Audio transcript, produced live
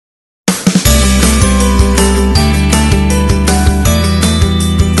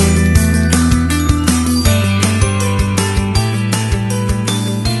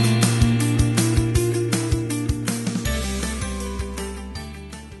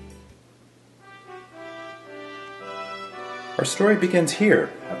Our story begins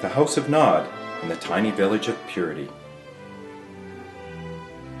here, at the House of Nod, in the tiny village of Purity.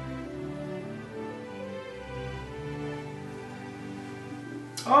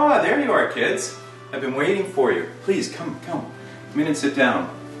 Ah, there you are, kids. I've been waiting for you. Please, come. Come in and sit down.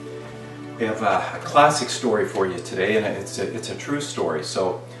 We have a classic story for you today, and it's a true story.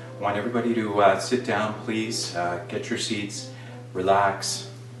 So I want everybody to sit down, please. Get your seats, relax,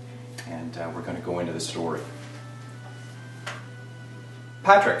 and we're going to go into the story.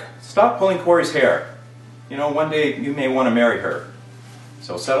 Patrick, stop pulling Corey's hair. You know, one day you may want to marry her.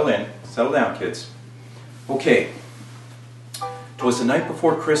 So settle down, kids. Okay. 'Twas the night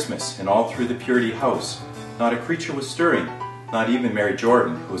before Christmas, and all through the Purity house, not a creature was stirring, not even Mary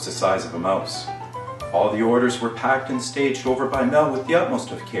Jordan, who was the size of a mouse. All the orders were packed and staged over by Mel with the utmost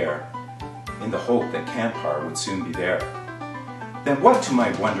of care, in the hope that Campar would soon be there. Then what to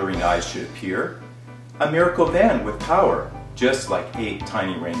my wondering eyes should appear? A miracle van with power, just like 8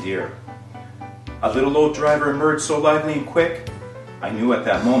 tiny reindeer. A little old driver emerged so lively and quick, I knew at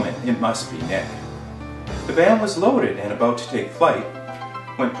that moment it must be Nick. The van was loaded and about to take flight,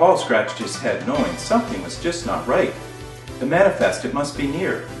 when Paul scratched his head knowing something was just not right. The manifest, it must be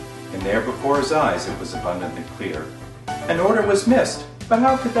near, and there before his eyes it was abundantly clear. An order was missed, but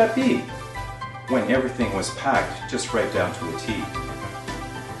how could that be, when everything was packed just right down to a T?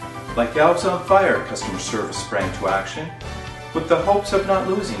 Like elves on fire, customer service sprang to action, with the hopes of not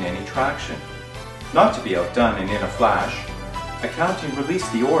losing any traction. Not to be outdone and in a flash, accounting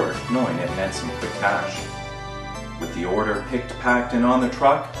released the order, knowing it meant some quick cash. With the order picked, packed, and on the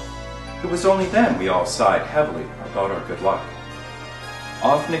truck, it was only then we all sighed heavily about our good luck.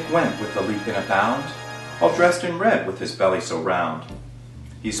 Off Nick went with a leap and a bound, all dressed in red with his belly so round.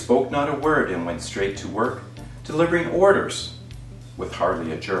 He spoke not a word and went straight to work, delivering orders with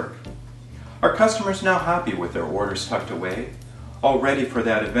hardly a jerk. Our customers now happy with their orders tucked away, all ready for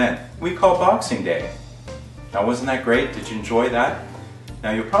that event we call Boxing Day. Now, wasn't that great? Did you enjoy that?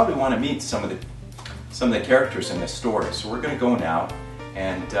 Now, you'll probably want to meet some of the characters in this story. So we're going to go now,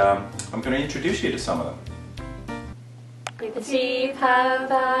 and I'm going to introduce you to some of them. Petit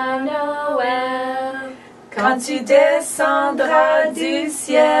Papa Noël, quand tu descendras du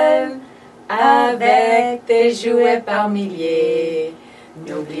ciel avec tes jouets par milliers,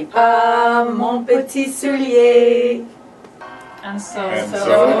 n'oublie pas mon petit soulier. And so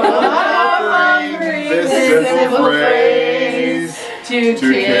hungry this simple phrase to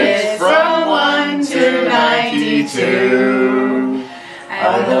kids from 1 to 92.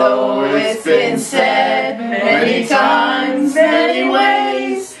 Although it's been said many times, many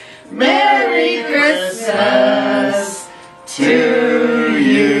ways, Merry Christmas to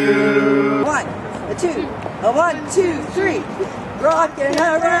you. 1, 2, 1, 2, 3. Rocking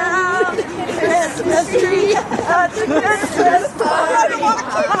around the Christmas tree at the Christmas party. I don't want to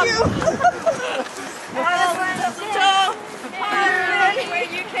kick you. where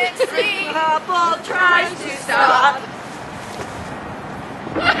you can see Couple tries to stop.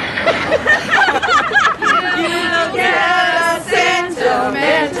 You'll get a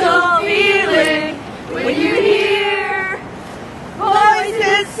sentimental feeling when you hear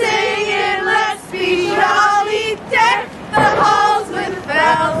voices singing, let's be jolly, deck the halls with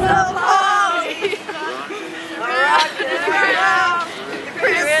bells of holly. Rocking around the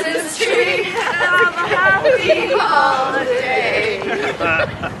Christmas tree, have a happy holiday.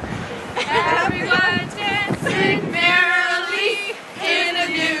 Everyone dancing merrily in a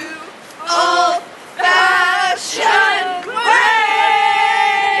new old-fashioned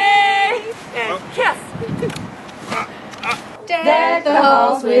way. And kiss. Deck the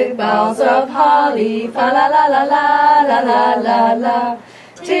halls with boughs of holly, fa la la la la la la la la.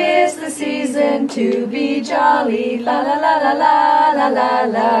 'Tis the season to be jolly, la la la la la la la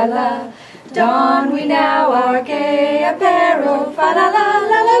la la. Don we now our gay apparel, fa la la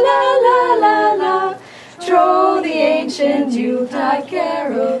la la la la la la. Troll the ancient Yuletide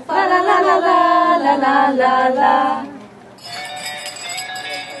carol, fa la la la la la la la la.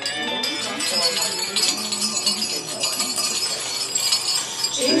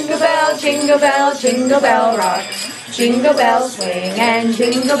 Jingle bell rock. Jingle bells swing and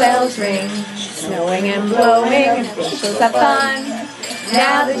jingle bells ring. Snowing and blowing and bushels of fun.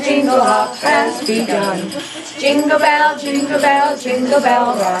 Now the jingle hop has begun. Jingle bell rock.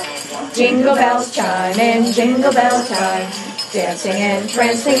 Jingle bells chime in jingle bell time. Dancing and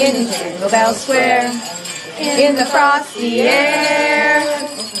prancing in Jingle Bell Square. In the frosty air.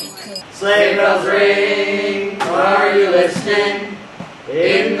 Sleigh bells ring, are you listening?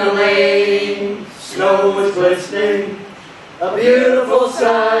 In the lane, snow is glistening. A beautiful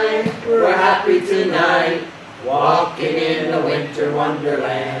sight, we're happy tonight. walking in the winter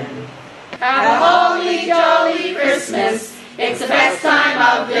wonderland. Have a holly jolly Christmas, it's the best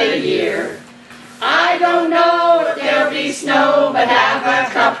time of the year. I don't know if there'll be snow, but have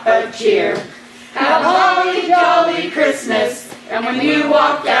a cup of cheer. Have a holly jolly Christmas, and when you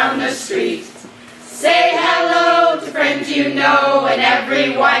walk down the street, say hello to friends you know and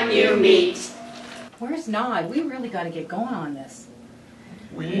everyone you meet. Where's Nod? We really got to get going on this.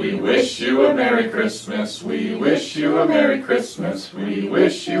 We wish you a Merry Christmas, we wish you a Merry Christmas, we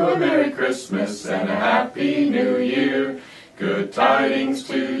wish you a Merry Christmas and a Happy New Year. Good tidings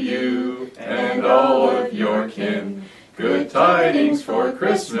to you and all of your kin. Good tidings for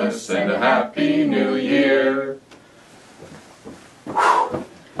Christmas and a Happy New Year.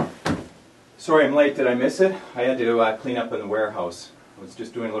 Sorry I'm late. Did I miss it? I had to clean up in the warehouse. I was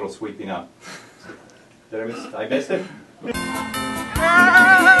just doing a little sweeping up. Did I miss it? I missed it?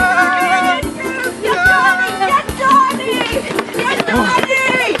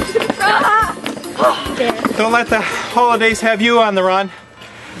 Don't let the holidays have you on the run.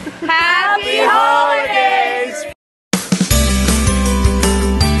 Happy holidays!